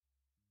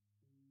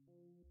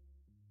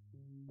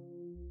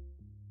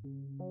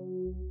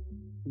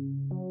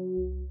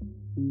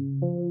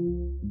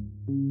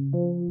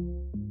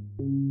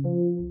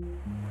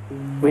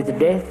with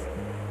death,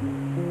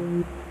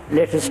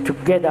 let us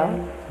together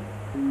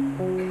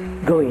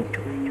go into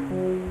it.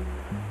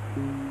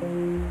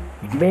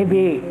 It may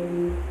be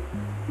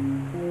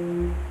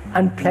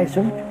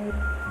unpleasant,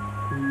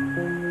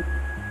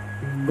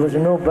 because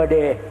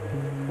nobody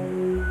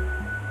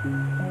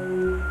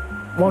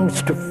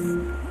wants to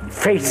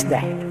face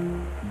that.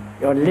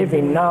 You're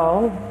living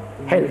now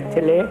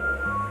healthily,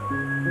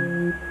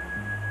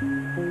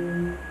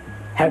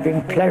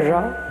 having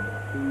pleasure,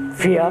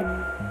 fear,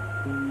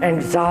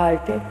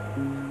 anxiety.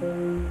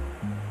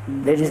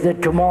 There is the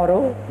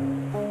tomorrow,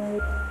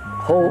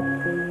 hope,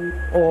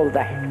 all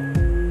that.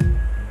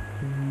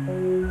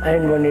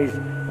 And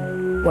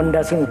one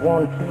doesn't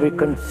want to be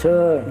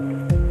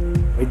concerned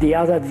with the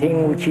other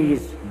thing, which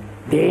is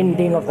the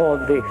ending of all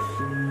this.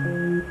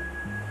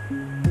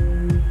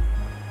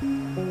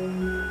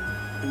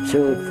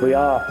 So if we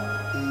are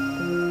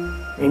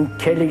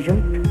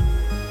intelligent,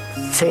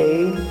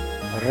 sane,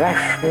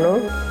 rational,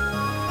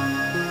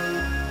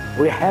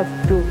 we have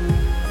to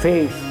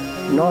face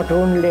not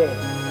only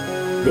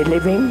the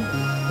living,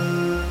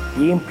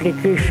 the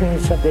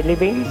implications of the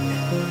living,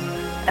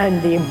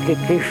 and the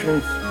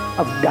implications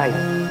of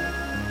dying.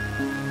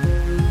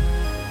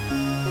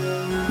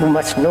 We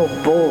must know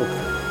both.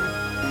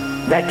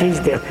 That is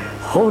the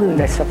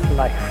wholeness of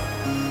life.